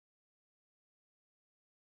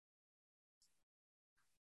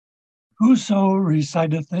Whoso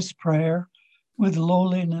reciteth this prayer with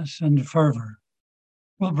lowliness and fervor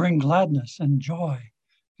will bring gladness and joy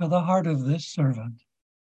to the heart of this servant.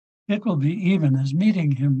 It will be even as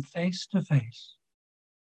meeting him face to face.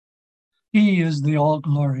 He is the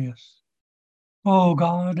all-glorious. O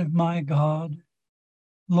God, my God,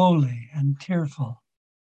 lowly and tearful,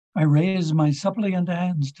 I raise my suppliant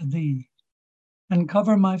hands to thee and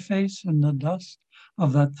cover my face in the dust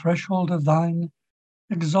of that threshold of thine,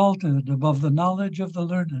 exalted above the knowledge of the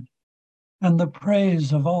learned and the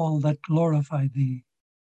praise of all that glorify thee.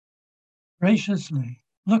 Graciously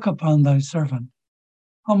look upon thy servant,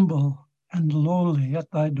 humble and lowly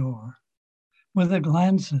at thy door, with the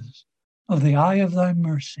glances of the eye of thy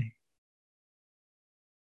mercy,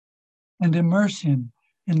 and immerse him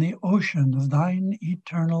in the ocean of thine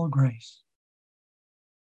eternal grace.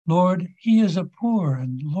 Lord, he is a poor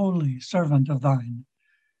and lowly servant of thine,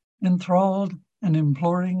 enthralled and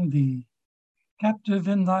imploring thee, captive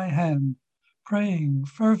in thy hand, praying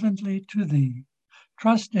fervently to thee,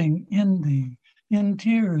 trusting in thee, in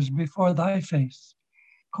tears before thy face,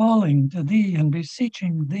 calling to thee and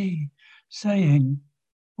beseeching thee, saying,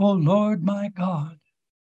 O Lord my God,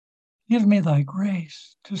 give me thy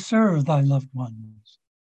grace to serve thy loved ones.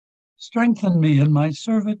 Strengthen me in my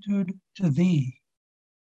servitude to thee.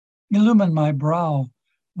 Illumine my brow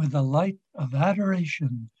with the light of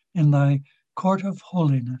adoration in thy court of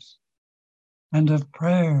holiness and of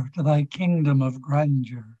prayer to thy kingdom of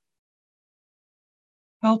grandeur.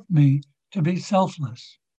 Help me to be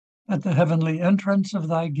selfless at the heavenly entrance of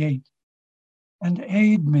thy gate, and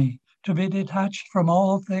aid me to be detached from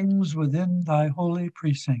all things within thy holy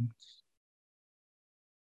precincts.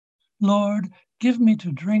 Lord, give me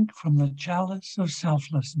to drink from the chalice of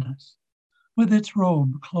selflessness. With its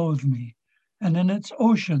robe clothe me, and in its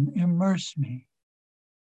ocean immerse me.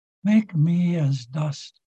 Make me as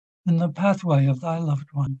dust in the pathway of thy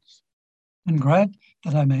loved ones, and grant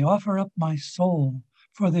that I may offer up my soul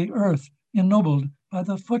for the earth ennobled by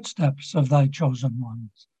the footsteps of thy chosen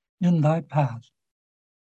ones in thy path,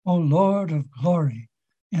 O Lord of glory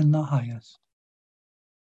in the highest.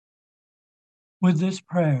 With this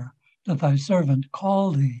prayer doth thy servant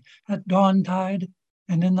call thee at dawntide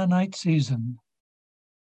and in the night season.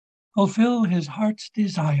 Fulfill his heart's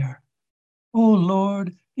desire. O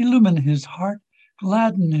Lord, illumine his heart,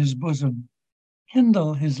 gladden his bosom,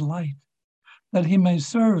 kindle his light, that he may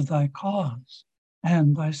serve thy cause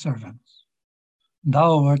and thy servants.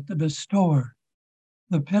 Thou art the bestower,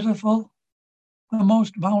 the pitiful, the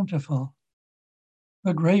most bountiful,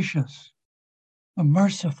 the gracious, the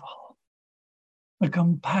merciful, the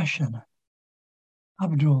compassionate.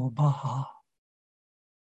 Abdu'l-Baha.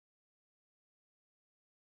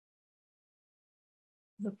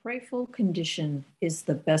 The prayerful condition is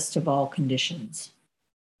the best of all conditions.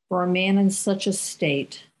 For a man in such a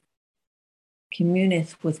state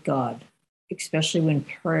communeth with God, especially when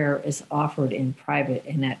prayer is offered in private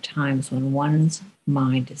and at times when one's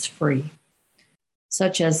mind is free,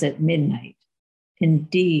 such as at midnight.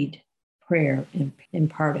 Indeed, prayer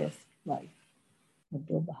imparteth life.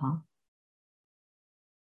 Abdu'l-Baha.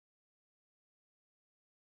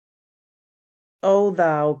 O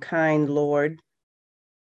thou kind Lord,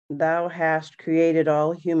 thou hast created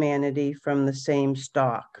all humanity from the same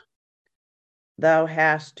stock. Thou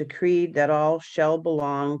hast decreed that all shall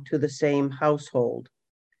belong to the same household.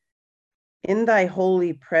 In thy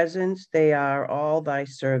holy presence they are all thy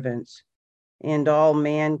servants, and all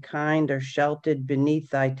mankind are sheltered beneath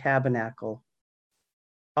thy tabernacle.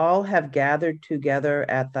 All have gathered together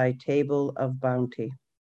at thy table of bounty.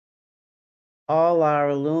 All are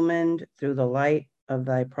illumined through the light of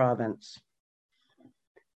thy province.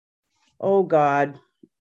 O God,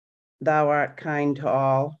 thou art kind to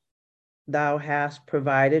all. Thou hast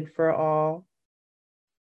provided for all.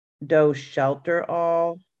 Dost shelter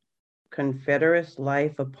all. Conferrest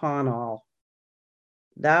life upon all.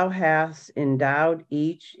 Thou hast endowed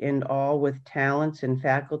each and all with talents and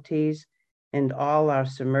faculties, and all are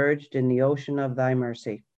submerged in the ocean of thy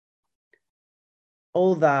mercy.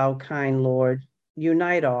 O thou kind Lord,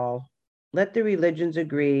 unite all. Let the religions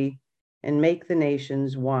agree and make the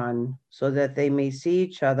nations one, so that they may see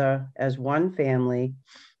each other as one family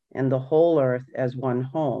and the whole earth as one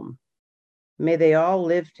home. May they all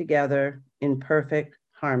live together in perfect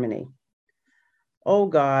harmony. O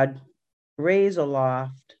God, raise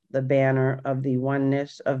aloft the banner of the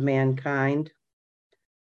oneness of mankind.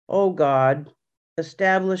 O God,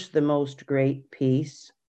 establish the most great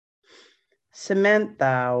peace. Cement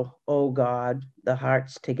thou, O God, the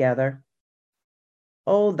hearts together.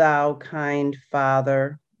 O thou kind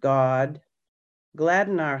Father, God,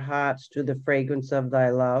 gladden our hearts to the fragrance of thy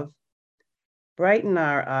love, Brighten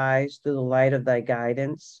our eyes through the light of thy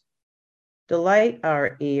guidance. Delight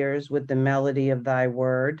our ears with the melody of thy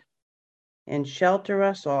word, and shelter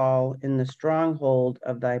us all in the stronghold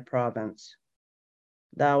of thy province.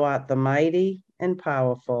 Thou art the mighty and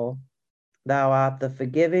powerful. Thou art the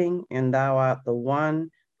forgiving, and thou art the one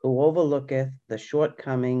who overlooketh the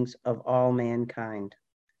shortcomings of all mankind.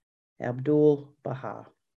 Abdul Baha.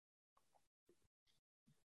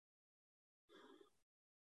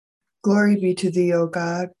 Glory be to thee, O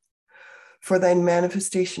God, for thy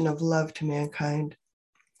manifestation of love to mankind.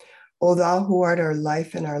 O thou who art our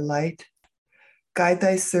life and our light, guide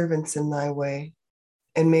thy servants in thy way,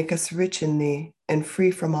 and make us rich in thee and free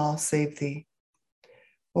from all save thee.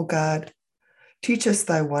 O God, teach us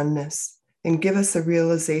thy oneness and give us a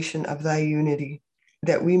realization of thy unity,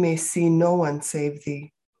 that we may see no one save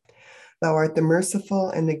thee. Thou art the merciful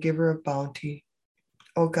and the giver of bounty.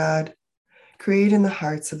 O God, create in the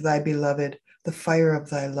hearts of thy beloved the fire of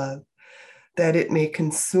thy love, that it may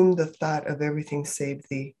consume the thought of everything save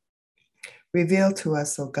thee. Reveal to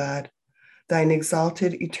us, O God, thine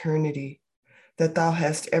exalted eternity, that thou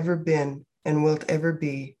hast ever been and wilt ever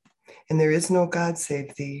be, and there is no God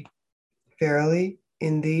save thee. Verily,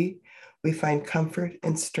 in thee we find comfort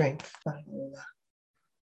and strength.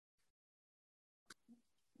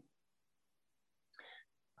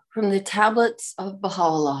 From the tablets of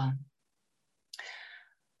Baha'u'llah.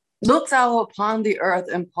 Look thou upon the earth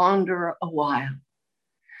and ponder a while.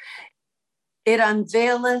 It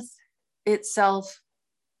unveileth itself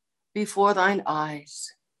before thine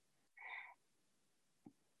eyes,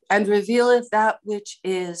 and revealeth that which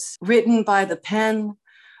is written by the pen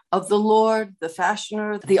of the Lord, the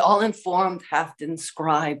fashioner, the all-informed hath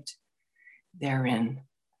inscribed therein.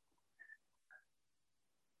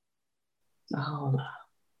 Baha'u'llah.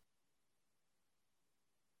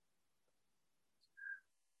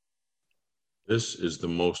 This is the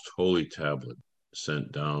most holy tablet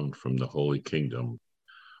sent down from the holy kingdom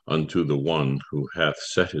unto the one who hath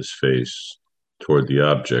set his face toward the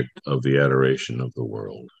object of the adoration of the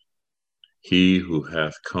world. He who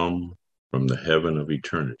hath come from the heaven of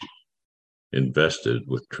eternity, invested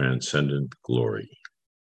with transcendent glory.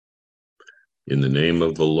 In the name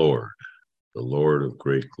of the Lord of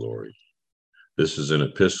great glory. This is an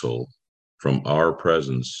epistle from our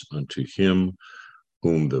presence unto him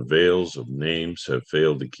whom the veils of names have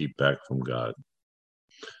failed to keep back from God,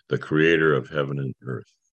 the creator of heaven and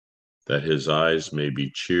earth, that his eyes may be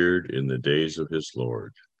cheered in the days of his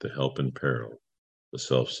Lord, the help in peril, the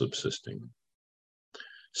self-subsisting.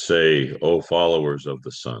 Say, O followers of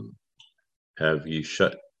the Son, have ye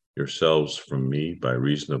shut yourselves from me by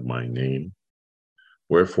reason of my name?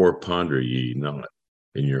 Wherefore ponder ye not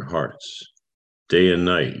in your hearts? Day and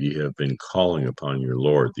night ye have been calling upon your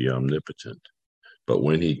Lord, the omnipotent. But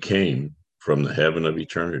when he came from the heaven of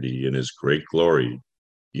eternity in his great glory,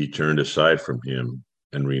 ye turned aside from him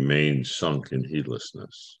and remained sunk in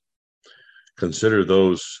heedlessness. Consider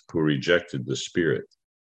those who rejected the Spirit.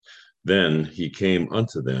 Then he came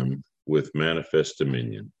unto them with manifest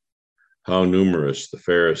dominion. How numerous the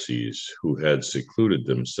Pharisees who had secluded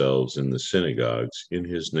themselves in the synagogues in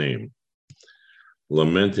his name,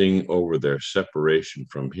 lamenting over their separation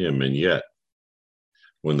from him, and yet,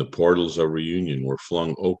 when the portals of reunion were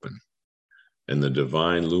flung open, and the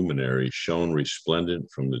divine luminary shone resplendent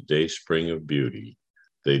from the dayspring of beauty,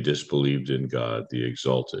 they disbelieved in God, the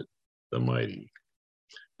exalted, the mighty.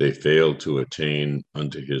 They failed to attain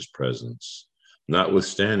unto his presence,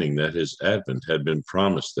 notwithstanding that his advent had been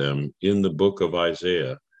promised them in the book of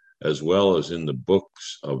Isaiah, as well as in the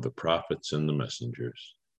books of the prophets and the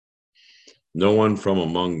messengers. No one from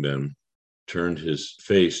among them turned his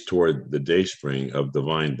face toward the dayspring of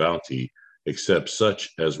divine bounty, except such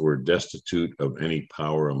as were destitute of any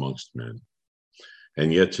power amongst men.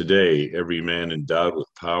 And yet today, every man endowed with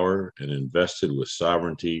power and invested with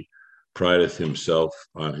sovereignty prideth himself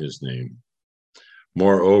on his name.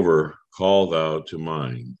 Moreover, call thou to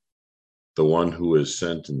mind the one who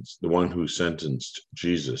sentenced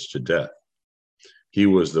Jesus to death. He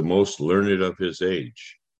was the most learned of his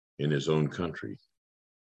age in his own country,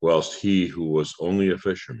 whilst he who was only a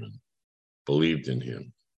fisherman believed in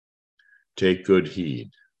him. Take good heed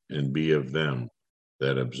and be of them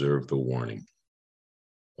that observe the warning.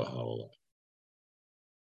 Baha'u'llah.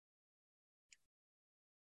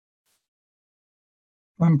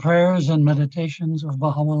 From Prayers and Meditations of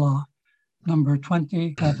Baha'u'llah, number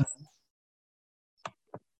 27.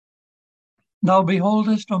 Thou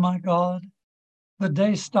beholdest, O my God, the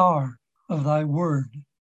day star of thy word,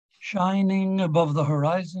 shining above the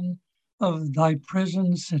horizon of thy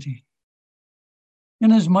prison city.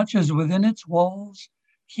 Inasmuch as within its walls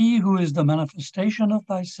he who is the manifestation of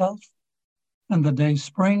thyself, and the day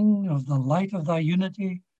spring of the light of thy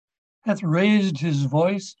unity, hath raised his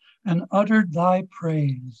voice and uttered thy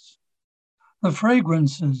praise. The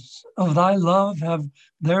fragrances of thy love have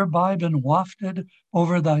thereby been wafted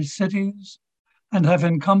over thy cities, and have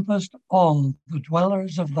encompassed all the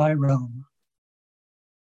dwellers of thy realm.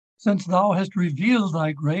 Since thou hast revealed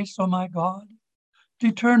thy grace, O my God,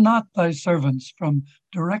 deter not thy servants from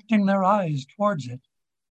directing their eyes towards it.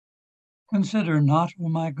 Consider not, O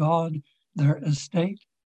my God, their estate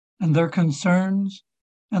and their concerns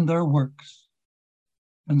and their works.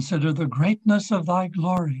 Consider the greatness of thy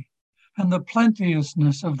glory and the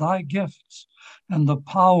plenteousness of thy gifts and the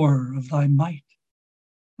power of thy might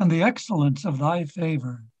and the excellence of thy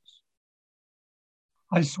favors.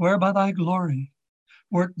 I swear by thy glory,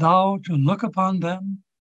 wert thou to look upon them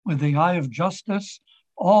with the eye of justice,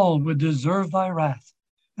 all would deserve thy wrath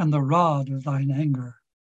and the rod of thine anger.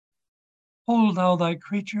 Hold thou thy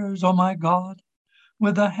creatures, O my God,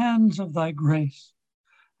 with the hands of thy grace,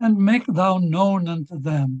 and make thou known unto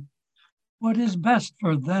them what is best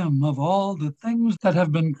for them of all the things that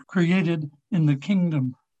have been created in the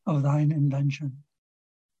kingdom of thine invention.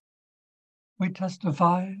 We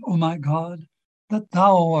testify, O my God, that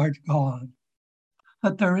thou art God,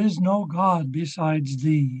 that there is no God besides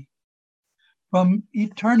thee. From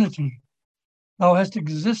eternity, thou hast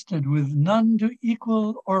existed with none to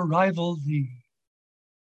equal or rival thee,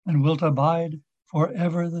 and wilt abide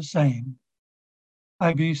forever the same.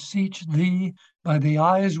 I beseech thee by the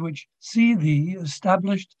eyes which see thee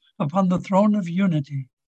established upon the throne of unity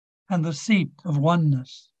and the seat of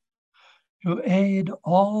oneness, to aid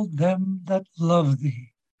all them that love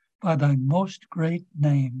thee by thy most great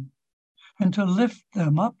name, and to lift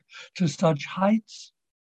them up to such heights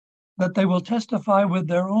that they will testify with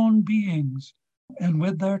their own beings and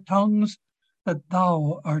with their tongues that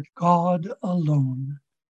thou art God alone,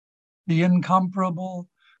 the incomparable,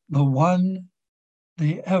 the one,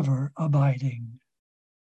 the ever abiding.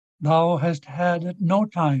 Thou hast had at no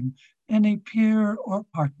time any peer or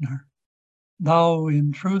partner. Thou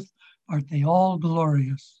in truth art the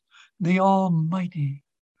all-glorious, the almighty,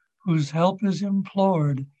 whose help is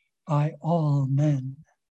implored by all men.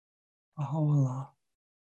 Baha'u'llah.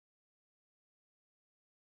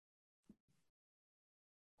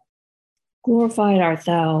 Glorified art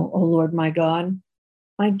thou, O Lord my God.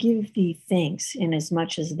 I give thee thanks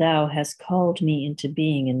inasmuch as thou hast called me into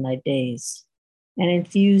being in thy days, and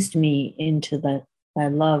infused me into thy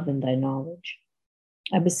love and thy knowledge.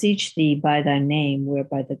 I beseech thee by thy name,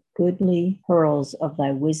 whereby the goodly pearls of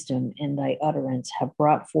thy wisdom and thy utterance have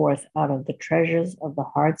brought forth out of the treasures of the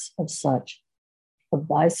hearts of such of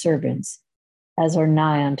thy servants as are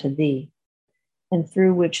nigh unto thee, and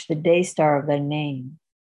through which the day star of thy name,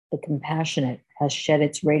 the compassionate, has shed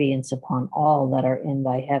its radiance upon all that are in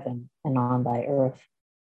thy heaven and on thy earth,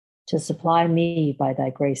 to supply me by thy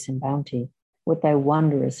grace and bounty with thy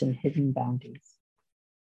wondrous and hidden bounties.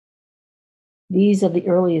 These are the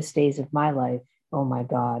earliest days of my life, O my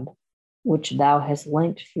God, which thou hast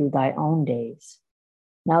linked through thy own days.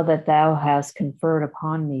 Now that thou hast conferred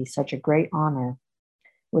upon me such a great honor,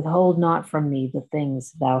 withhold not from me the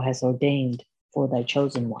things thou hast ordained for thy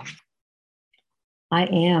chosen one. I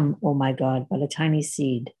am, O my God, but a tiny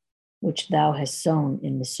seed, which thou hast sown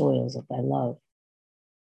in the soils of thy love,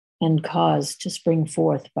 and caused to spring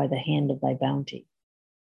forth by the hand of thy bounty.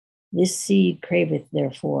 This seed craveth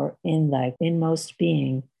therefore in thy inmost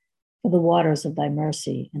being for the waters of thy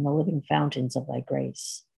mercy and the living fountains of thy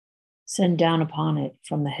grace. Send down upon it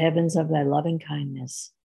from the heavens of thy loving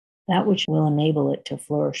kindness that which will enable it to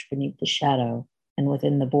flourish beneath the shadow and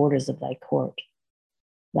within the borders of thy court.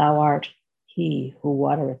 Thou art he who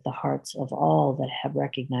watereth the hearts of all that have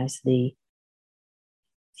recognized thee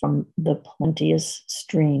from the plenteous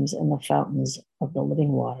streams and the fountains of the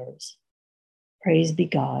living waters. Praise be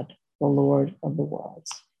God, the Lord of the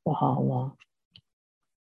worlds. Baha'u'llah.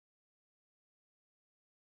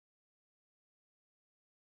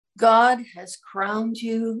 God has crowned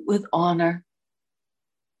you with honor,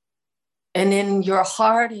 and in your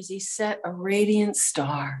heart has he set a radiant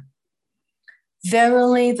star.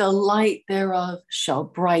 Verily, the light thereof shall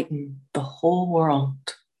brighten the whole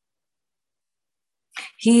world.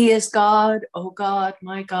 He is God, O God,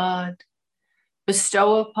 my God.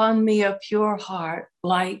 Bestow upon me a pure heart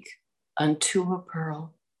like unto a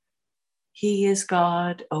pearl. He is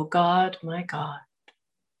God, O God, my God.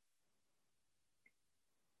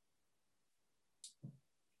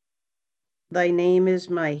 Thy name is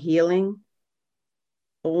my healing,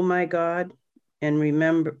 O my God, and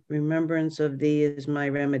remembrance of thee is my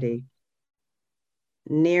remedy.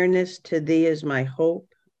 Nearness to thee is my hope,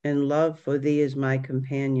 and love for thee is my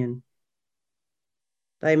companion.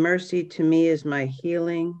 Thy mercy to me is my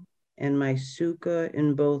healing and my succor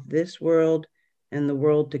in both this world and the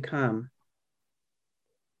world to come.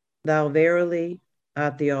 Thou verily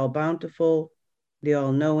art the all-bountiful, the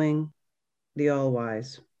all-knowing, the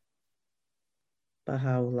all-wise.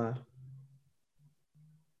 Baha'u'llah.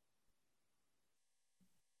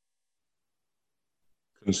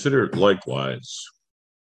 Consider likewise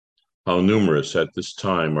how numerous at this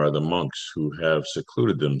time are the monks who have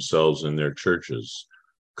secluded themselves in their churches,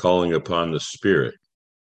 calling upon the Spirit,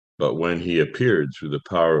 but when he appeared through the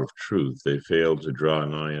power of truth, they failed to draw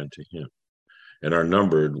nigh unto him, and are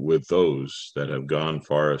numbered with those that have gone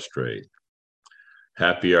far astray.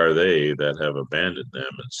 Happy are they that have abandoned them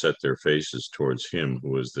and set their faces towards him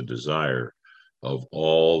who is the desire of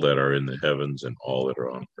all that are in the heavens and all that are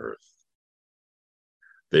on earth.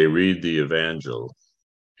 They read the evangel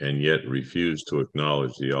and yet refuse to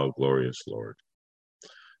acknowledge the all-glorious Lord,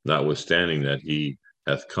 notwithstanding that he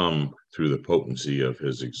hath come through the potency of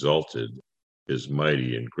his exalted, his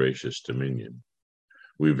mighty and gracious dominion.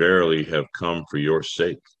 We verily have come for your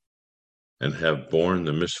sake, and have borne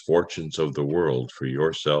the misfortunes of the world for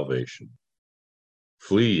your salvation.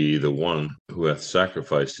 Flee ye the one who hath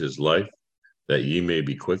sacrificed his life, that ye may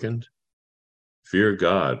be quickened? Fear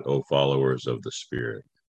God, O followers of the Spirit.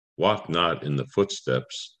 Walk not in the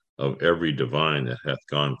footsteps of every divine that hath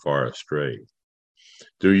gone far astray.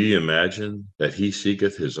 Do ye imagine that he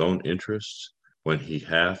seeketh his own interests, when he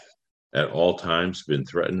hath at all times been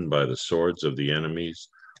threatened by the swords of the enemies,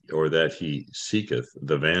 or that he seeketh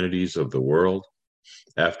the vanities of the world,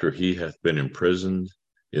 after he hath been imprisoned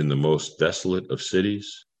in the most desolate of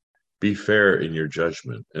cities? Be fair in your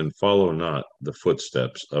judgment, and follow not the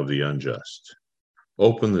footsteps of the unjust.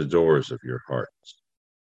 Open the doors of your hearts.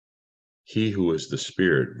 He who is the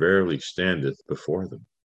Spirit verily standeth before them.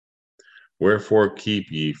 Wherefore keep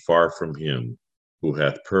ye far from him who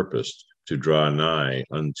hath purposed to draw nigh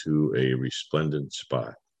unto a resplendent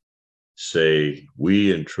spot. Say,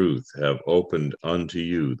 we in truth have opened unto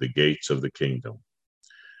you the gates of the kingdom.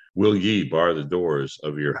 Will ye bar the doors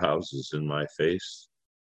of your houses in my face?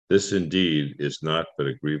 This indeed is not but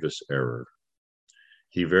a grievous error.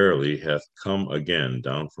 He verily hath come again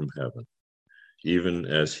down from heaven, even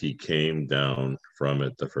as he came down from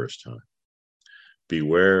it the first time.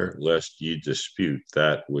 Beware lest ye dispute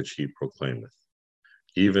that which he proclaimeth,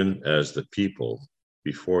 even as the people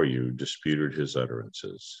before you disputed his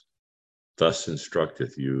utterances. Thus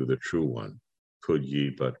instructeth you the true one, could ye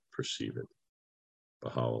but perceive it.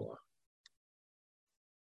 Baha'u'llah.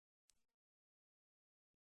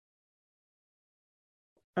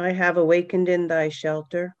 I have awakened in thy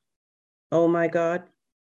shelter, O my God,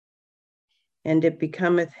 and it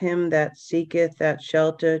becometh him that seeketh that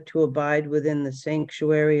shelter to abide within the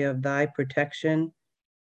sanctuary of thy protection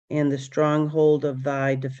and the stronghold of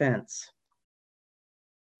thy defense.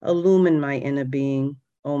 Illumine my inner being,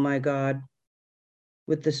 O my God,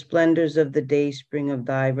 with the splendors of the dayspring of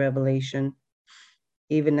thy revelation,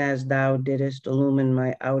 even as thou didst illumine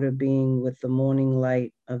my outer being with the morning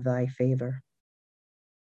light of thy favor.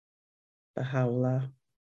 Baha'u'llah.